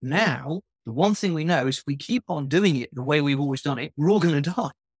Now, the one thing we know is if we keep on doing it the way we've always done it, we're all going to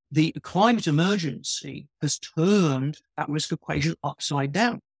die. The climate emergency has turned that risk equation upside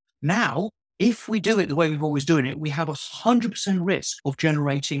down. Now, if we do it the way we've always done it, we have 100% risk of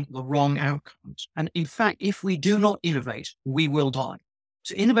generating the wrong outcomes. And in fact, if we do not innovate, we will die.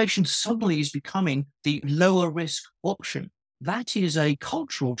 So innovation suddenly is becoming the lower risk option. That is a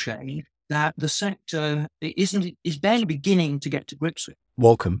cultural change that the sector is barely beginning to get to grips with.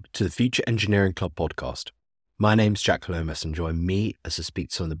 Welcome to the Future Engineering Club podcast. My name's Jack Lomas, and join me as I speak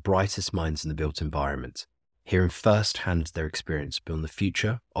to some of the brightest minds in the built environment, hearing firsthand their experience building the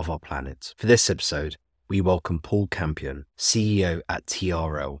future of our planet. For this episode, we welcome Paul Campion, CEO at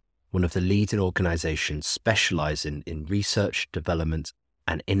TRL, one of the leading organisations specialising in research, development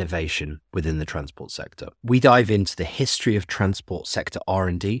and innovation within the transport sector. We dive into the history of transport sector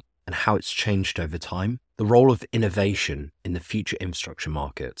R&D and how it's changed over time, the role of innovation in the future infrastructure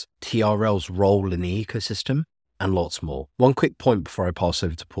market, TRL's role in the ecosystem, and lots more. One quick point before I pass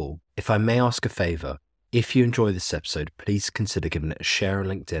over to Paul. If I may ask a favour, if you enjoy this episode, please consider giving it a share on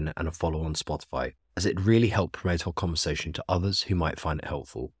LinkedIn and a follow on Spotify, as it really helps promote our conversation to others who might find it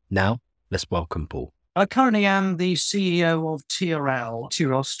helpful. Now, let's welcome Paul. I currently am the CEO of TRL.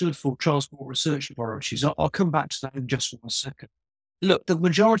 TRL stood for Transport Research Laboratories. I'll come back to that in just 1 second. Look, the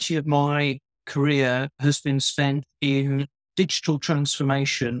majority of my career has been spent in digital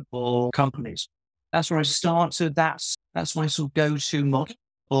transformation for companies. That's where I started. That's my sort of go-to model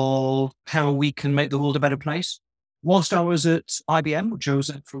of how we can make the world a better place. Whilst I was at IBM, which I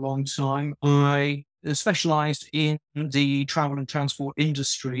was at for a long time, I specialized in the travel and transport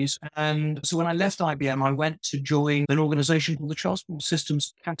industries. And so when I left IBM, I went to join an organization called the Transport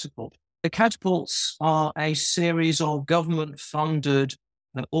Systems Catapult. The catapults are a series of government-funded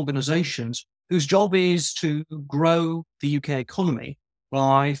organizations whose job is to grow the UK economy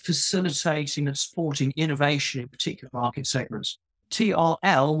by facilitating and supporting innovation in particular market segments.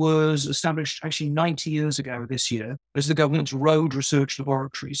 TRL was established actually 90 years ago this year as the government's road research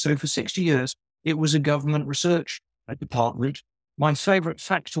laboratory. So for 60 years, it was a government research department. My favorite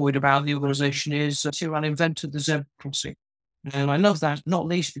factoid about the organization is TRL invented the zebra crossing. And I love that, not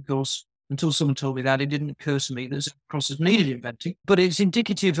least because until someone told me that, it didn't occur to me that zebra crosses needed inventing. But it's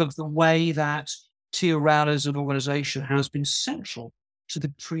indicative of the way that TRL as an organization has been central to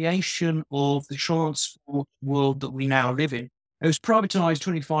the creation of the transport world that we now live in. It was privatized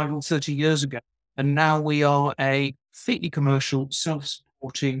 25 or 30 years ago, and now we are a completely commercial,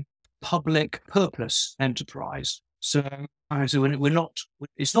 self-supporting, public purpose enterprise. So it's not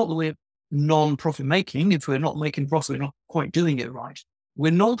that we're non-profit making. If we're not making profit, we're not quite doing it right.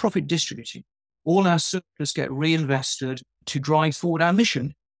 We're non-profit distributing. All our surplus get reinvested to drive forward our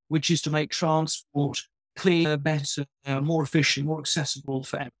mission, which is to make transport cleaner, better, more efficient, more accessible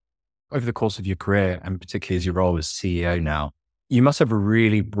for everyone. Over the course of your career, and particularly as your role as CEO now, you must have a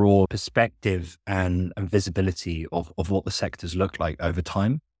really broad perspective and visibility of what the sectors look like over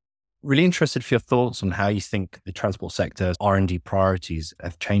time. Really interested for your thoughts on how you think the transport sector's R&D priorities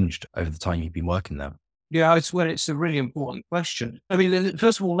have changed over the time you've been working there. Yeah, it's a really important question. I mean,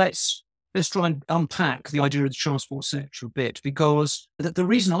 first of all, let's try and unpack the idea of the transport sector a bit, because the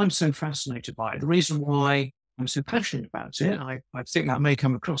reason I'm so fascinated by it, the reason why I'm so passionate about it, I think that may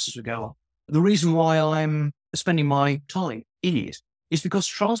come across as we go on. The reason why I'm spending my time in it is because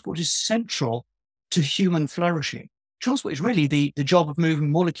transport is central to human flourishing. Transport is really the job of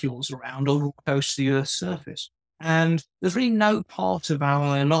moving molecules around or close to the Earth's surface. And there's really no part of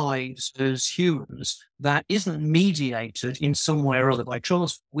our lives as humans that isn't mediated in some way or other by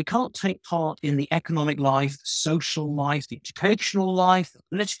transport. We can't take part in the economic life, the social life, the educational life, the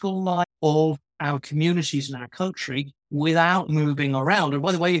political life of our communities and our country without moving around. And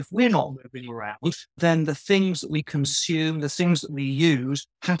by the way, if we're not moving around, then the things that we consume, the things that we use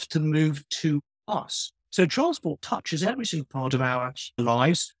have to move to us. So transport touches every single part of our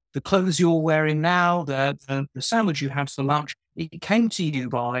lives. The clothes you're wearing now, the sandwich you had for lunch, it came to you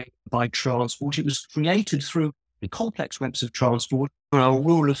by transport. It was created through the complex webs of transport. A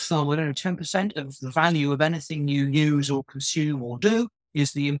rule of thumb, 10% of the value of anything you use or consume or do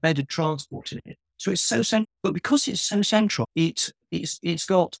is the embedded transport in it. So it's so central, but because it's so central, it's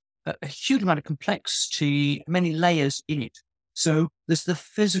got a huge amount of complexity, many layers in it. So there's the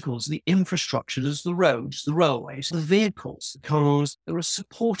physicals, the infrastructure, there's the roads, the railways, the vehicles, the cars. There are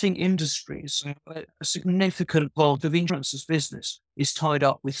supporting industries. A significant part of insurance's business is tied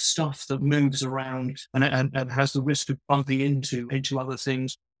up with stuff that moves around and has the risk of bumping into other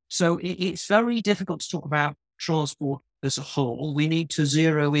things. So it's very difficult to talk about transport as a whole, we need to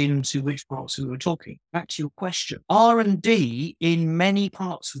zero into which parts we were talking. Back to your question. R&D in many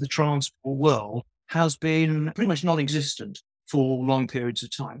parts of the transport world has been pretty much non-existent for long periods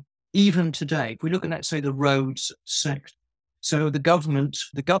of time. Even today, if we look at, let's say, the roads sector, so the government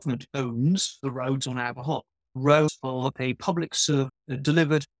owns the roads on our behalf. Roads are a public service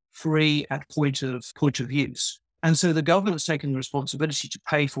delivered free at point of use. And so the government's taken the responsibility to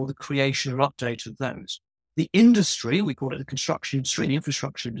pay for the creation or update of those. The industry, we call it the construction industry, the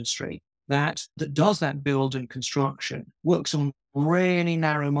infrastructure industry, that does that build and construction works on really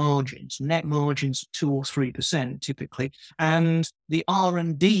narrow margins, net margins of 2 or 3% typically. And the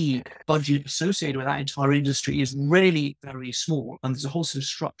R&D budget associated with that entire industry is really very small. And there's a whole set of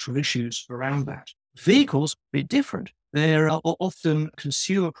structural issues around that. Vehicles, a bit different. There are often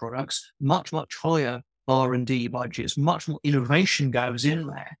consumer products, much, much higher R&D budgets, much more innovation goes in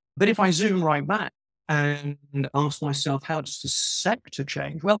there. But if I zoom right back and ask myself, how does the sector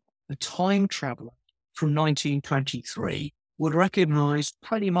change? Well, a time traveler from 1923 would recognize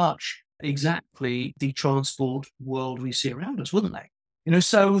pretty much exactly the transport world we see around us, wouldn't they?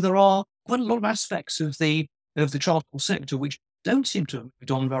 So there are quite a lot of aspects of the transport sector which don't seem to have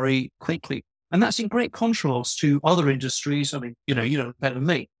moved on very quickly. And that's in great contrast to other industries. I mean, you know better than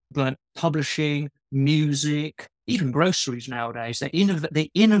me, but publishing, music, even groceries nowadays, they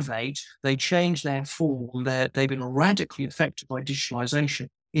innovate, they change their form. They've been radically affected by digitalization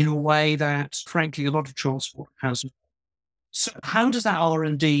in a way that, frankly, a lot of transport hasn't. So how does that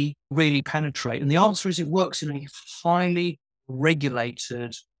R&D really penetrate? And the answer is it works in a highly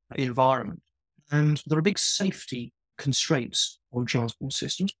regulated environment. And there are big safety constraints on transport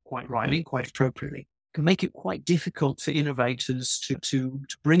systems, quite rightly, quite appropriately, can make it quite difficult for innovators to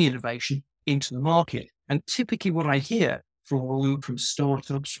bring innovation into the market. And typically what I hear from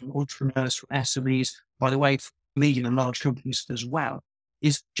startups, from entrepreneurs, from SMEs, by the way, from medium and large companies as well,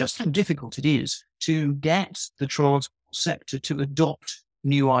 is just how difficult it is to get the transport sector to adopt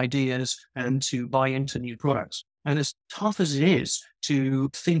new ideas and to buy into new products. And as tough as it is to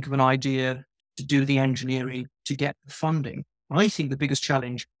think of an idea, to do the engineering, to get the funding, I think the biggest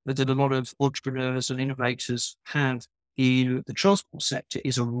challenge that a lot of entrepreneurs and innovators have in the transport sector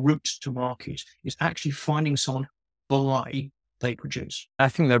is a route to market, is actually finding someone to buy they produce. I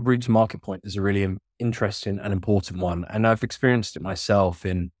think the route to market point is a really interesting and important one. And I've experienced it myself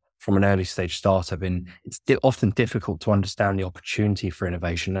from an early stage startup, and it's often difficult to understand the opportunity for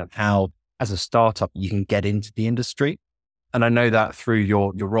innovation and how, as a startup, you can get into the industry. And I know that through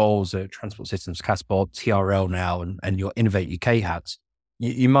your roles at Transport Systems Catapult, TRL now, and your Innovate UK hats,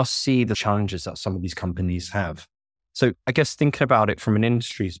 you must see the challenges that some of these companies have. So I guess thinking about it from an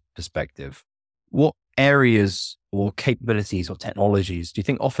industry's perspective, what areas or capabilities or technologies do you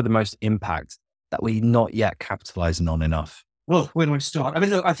think offer the most impact that we're not yet capitalizing on enough? Well, where do I start? I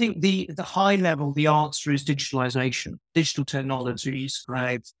mean, look, I think the high level, the answer is digitalization, digital technologies.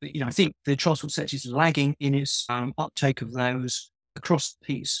 I think the transport sector is lagging in its uptake of those across the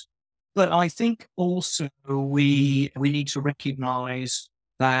piece. But I think also we need to recognize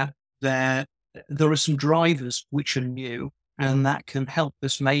that there are some drivers which are new, and that can help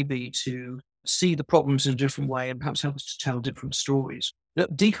us maybe to see the problems in a different way and perhaps help us to tell different stories. Look,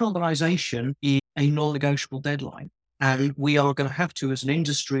 decarbonisation is a non-negotiable deadline. And we are going to have to, as an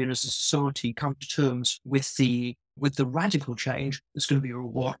industry and as a society, come to terms with the radical change that's going to be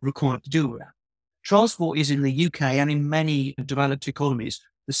required to do with that. Transport is in the UK and in many developed economies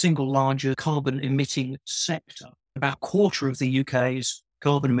the single largest carbon emitting sector. About a quarter of the UK's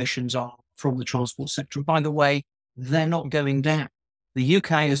carbon emissions are from the transport sector. And by the way, they're not going down. The UK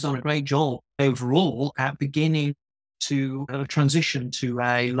has done a great job overall at beginning to transition to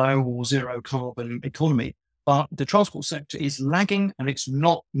a low or zero carbon economy. But the transport sector is lagging and it's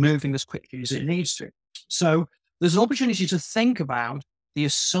not moving as quickly as it needs to. So there's an opportunity to think about the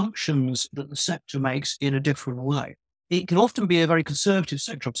assumptions that the sector makes in a different way. It can often be a very conservative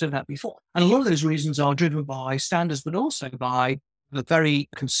sector, I've said that before. And a lot of those reasons are driven by standards, but also by the very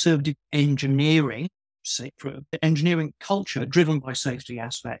conservative engineering culture driven by safety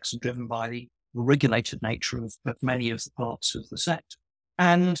aspects and driven by the regulated nature of many of the parts of the sector.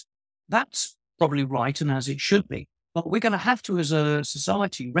 And that's probably right, and as it should be. But we're going to have to, as a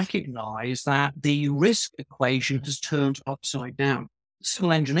society, recognize that the risk equation has turned upside down.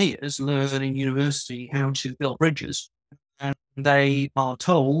 Civil engineers learn in university how to build bridges, and they are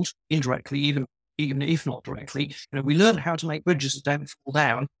told indirectly, even if not directly, we learn how to make bridges that don't fall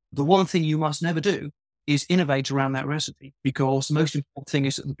down. The one thing you must never do is innovate around that recipe, because the most important thing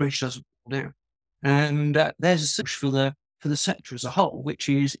is that the bridge doesn't fall down. And there's a search for the sector as a whole, which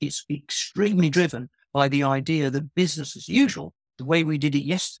is it's extremely driven by the idea that business as usual, the way we did it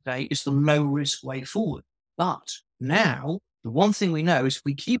yesterday, is the low risk way forward. But now the one thing we know is if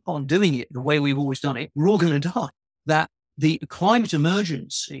we keep on doing it the way we've always done it, we're all going to die. That the climate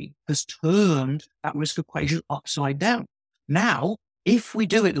emergency has turned that risk equation upside down. Now, if we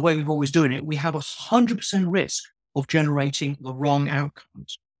do it the way we've always done it, we have 100% risk of generating the wrong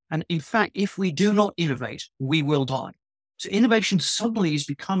outcomes. And in fact, if we do not innovate, we will die. So innovation suddenly is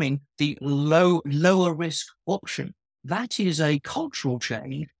becoming the lower risk option. That is a cultural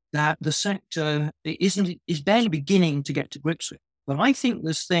change that the sector is barely beginning to get to grips with. But I think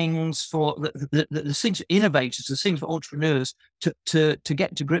there's things for the things for innovators, the things for entrepreneurs to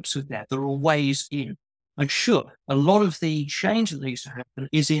get to grips with that. There are ways in. And sure, a lot of the change that needs to happen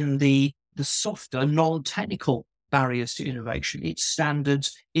is in the softer, non-technical barriers to innovation. It's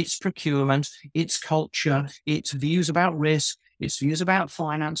standards, it's procurement, it's culture, it's views about risk, it's views about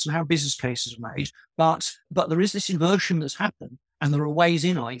finance and how business cases are made. But there is this inversion that's happened, and there are ways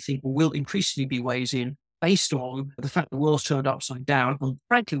in, I think, or will increasingly be ways in, based on the fact the world's turned upside down. And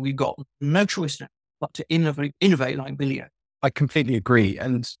frankly, we've got no choice now but to innovate like Billy. I completely agree.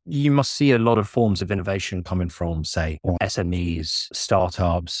 And you must see a lot of forms of innovation coming from, say, SMEs,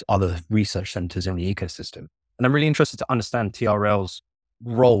 startups, other research centers in the ecosystem. And I'm really interested to understand TRL's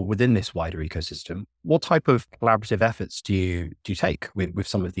role within this wider ecosystem. What type of collaborative efforts do you take with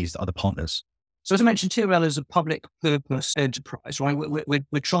some of these other partners? So as I mentioned, TRL is a public purpose enterprise, right?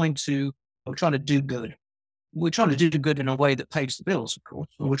 We're trying to do good. We're trying to do good in a way that pays the bills, of course.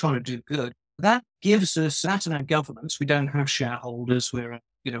 We're trying to do good. That gives us, that in our governance, we don't have shareholders. We're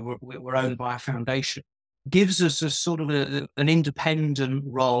owned by a foundation. Gives us a sort of an independent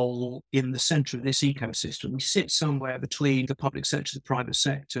role in the center of this ecosystem. We sit somewhere between the public sector, the private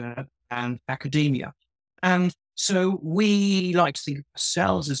sector, and academia. And so we like to think of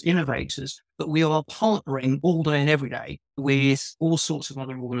ourselves as innovators, but we are partnering all day and every day with all sorts of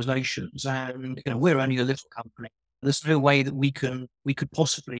other organizations. And we're only a little company. There's no way that we could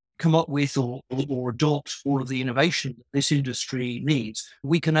possibly come up with or adopt all of the innovation that this industry needs.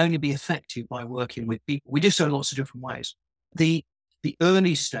 We can only be effective by working with people. We do so in lots of different ways. The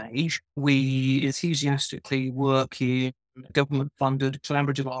early stage, we enthusiastically work in government-funded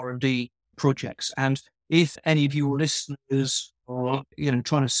collaborative R&D projects. And if any of your listeners are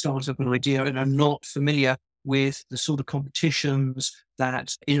trying to start up an idea and are not familiar with the sort of competitions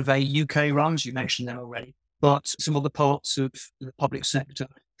that Innovate UK runs, you mentioned them already, but some other parts of the public sector,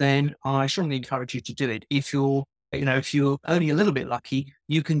 then I strongly encourage you to do it. If you're only a little bit lucky,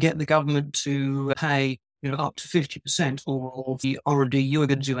 you can get the government to pay, up to 50% of the R&D you are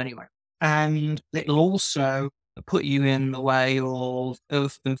going to do anyway. And it'll also put you in the way of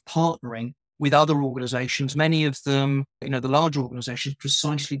partnering with other organizations, many of them, the larger organizations,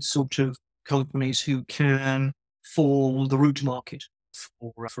 precisely the sort of companies who can form the route to market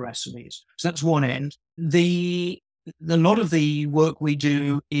for SMEs. So that's one end. A lot of the work we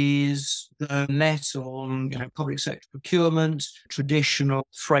do is net on public sector procurement, traditional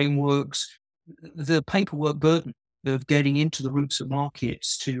frameworks. The paperwork burden of getting into the routes of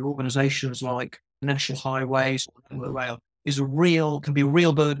markets to organizations like National Highways or Network Rail can be a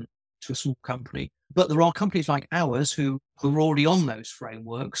real burden to a small company. But there are companies like ours who are already on those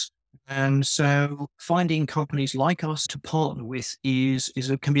frameworks. And so finding companies like us to partner with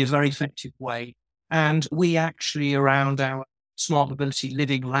can be a very effective way. And we actually, around our Smart Mobility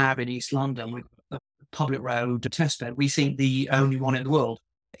Living Lab in East London, with a public road testbed, we think the only one in the world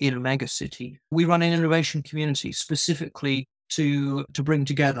in a mega city. We run an innovation community specifically to bring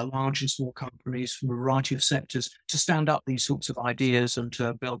together large and small companies from a variety of sectors to stand up these sorts of ideas and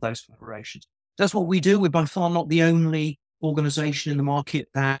to build those collaborations. That's what we do. We're by far not the only organization in the market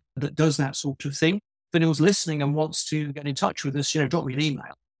that does that sort of thing. If anyone's listening and wants to get in touch with us, drop me an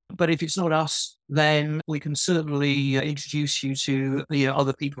email. But if it's not us, then we can certainly introduce you to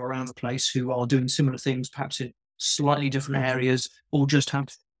other people around the place who are doing similar things, perhaps in slightly different areas, or just have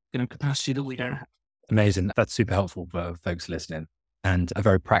capacity that we don't have. Amazing. That's super helpful for folks listening, and a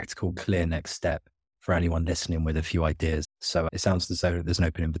very practical, clear next step for anyone listening with a few ideas. So it sounds as though there's an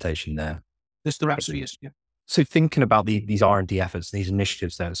open invitation there. There absolutely is, yeah. So thinking about these R&D efforts, these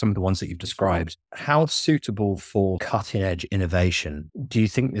initiatives, some of the ones that you've described, how suitable for cutting edge innovation do you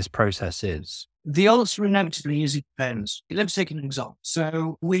think this process is? The answer inevitably is it depends. Let's take an example.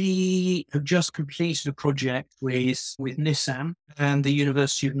 So we have just completed a project with Nissan and the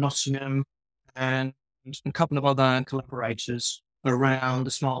University of Nottingham and a couple of other collaborators around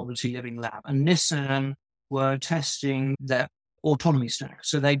the Smart Mobility Living Lab. And Nissan were testing their autonomy stack.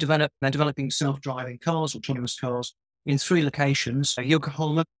 So they're developing self-driving cars, autonomous cars, in 3 locations: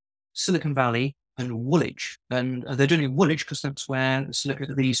 Yokohama, Silicon Valley, and Woolwich. And they're doing it in Woolwich because that's where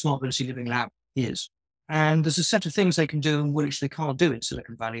the Smart Mobility Living Lab is. And there's a set of things they can do in Woolwich they can't do in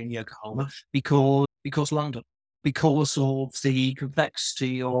Silicon Valley and Yokohama because London, because of the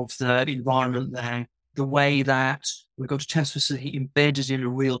complexity of the environment there, the way that we've got a test facility embedded in a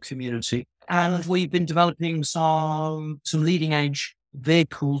real community. And we've been developing some leading edge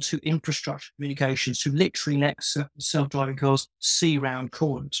vehicle to infrastructure communications to literally let self-driving cars see round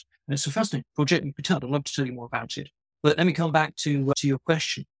corners. And it's a fascinating project. I'd love to tell you more about it. But let me come back to your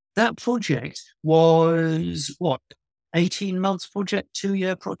question. That project was 18 months project,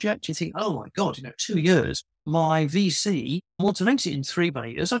 2-year project. You think, oh my God, 2 years. My VC wants to exit in 3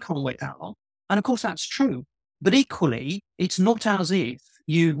 years. I can't wait that long. And of course that's true. But equally, it's not as if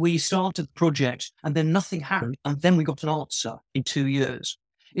we started the project and then nothing happened and then we got an answer in 2 years.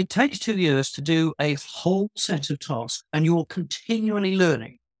 It takes 2 years to do a whole set of tasks and you're continually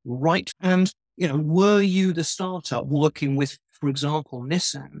learning, right? And, were you the startup working with, for example,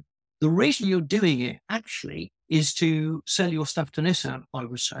 Nissan, the reason you're doing it actually is to sell your stuff to Nissan, I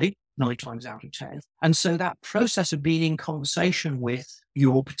would say, 9 times out of 10. And so that process of being in conversation with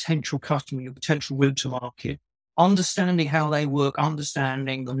your potential customer, your potential route to market, understanding how they work,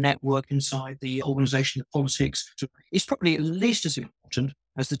 understanding the network inside the organization, the politics, is probably at least as important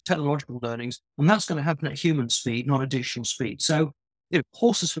as the technological learnings. And that's going to happen at human speed, not additional speed. So,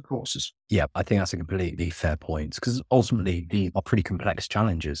 horses for courses. Yeah, I think that's a completely fair point because ultimately these are pretty complex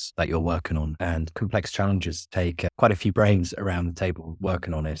challenges that you're working on, and complex challenges take quite a few brains around the table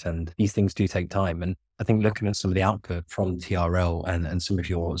working on it. And these things do take time. And I think looking at some of the output from TRL and some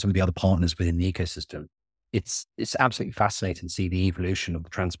of the other partners within the ecosystem, it's absolutely fascinating to see the evolution of the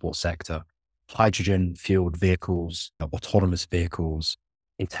transport sector, hydrogen fueled vehicles, autonomous vehicles,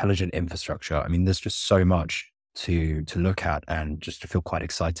 intelligent infrastructure. I mean, there's just so much to look at and just to feel quite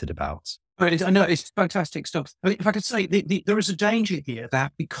excited about. I know it's fantastic stuff. I mean, if I could say, there is a danger here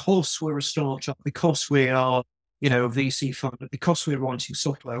that because we're a startup, because we are, a VC fund, because we're writing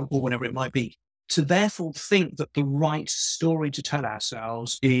software or whatever it might be, to therefore think that the right story to tell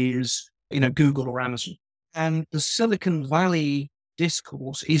ourselves is, Google or Amazon. And the Silicon Valley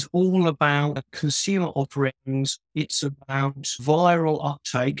discourse is all about consumer offerings. It's about viral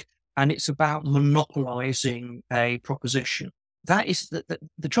uptake. And it's about monopolizing a proposition. That is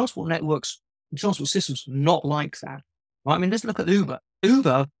the transport networks, the transport systems, not like that. Right? I mean, let's look at Uber.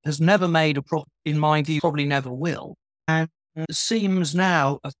 Uber has never made a profit, in my view, probably never will. And seems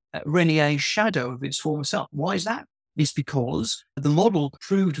now really a shadow of its former self. Why is that? It's because the model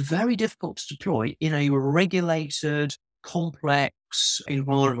proved very difficult to deploy in a regulated, complex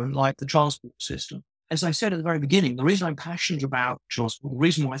environment like the transport system. As I said at the very beginning, the reason I'm passionate about transport, the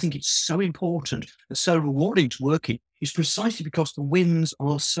reason why I think it's so important and so rewarding to work in is precisely because the wins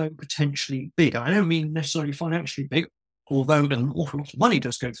are so potentially big. I don't mean necessarily financially big, although an awful lot of money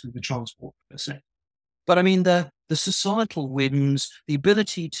does go through the transport per se. But I mean the societal wins, the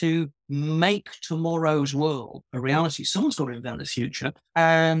ability to make tomorrow's world a reality. Someone's got to invent the future,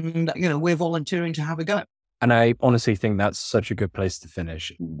 and we're volunteering to have a go. And I honestly think that's such a good place to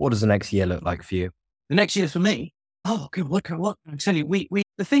finish. What does the next year look like for you? The next year for me, what can I tell you?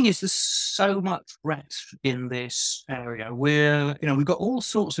 The thing is, there's so much breadth in this area. We've got all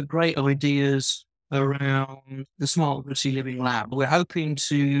sorts of great ideas around the Smart Mobility Living Lab. We're hoping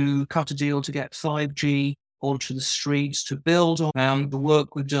to cut a deal to get 5G onto the streets, to build on the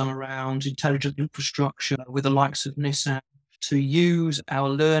work we've done around intelligent infrastructure with the likes of Nissan, to use our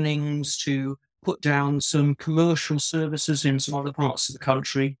learnings to put down some commercial services in some other parts of the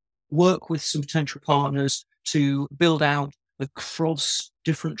country, work with some potential partners to build out across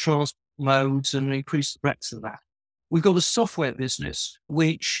different transport modes and increase the breadth of that. We've got a software business,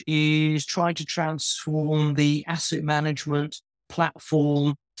 which is trying to transform the asset management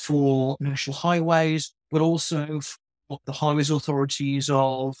platform for national highways, but also for the highways authorities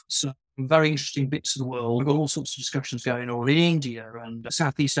of some very interesting bits of the world. We've got all sorts of discussions going on in India and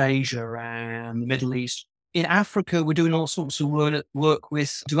Southeast Asia and the Middle East. In Africa, we're doing all sorts of work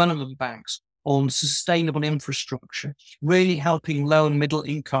with development banks on sustainable infrastructure, really helping low and middle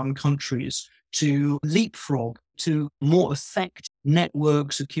income countries to leapfrog to more effective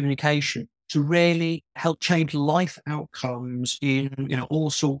networks of communication to really help change life outcomes in all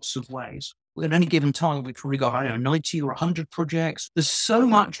sorts of ways. At any given time, we've probably got 90 or 100 projects. There's so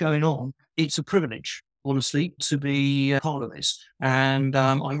much going on. It's a privilege, honestly, to be part of this. And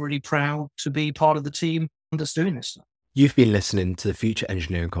I'm really proud to be part of the team that's doing this stuff. You've been listening to the Future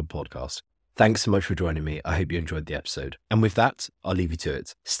Engineering Club podcast. Thanks so much for joining me. I hope you enjoyed the episode. And with that, I'll leave you to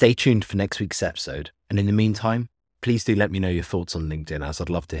it. Stay tuned for next week's episode. And in the meantime, please do let me know your thoughts on LinkedIn, as I'd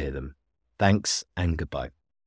love to hear them. Thanks and goodbye.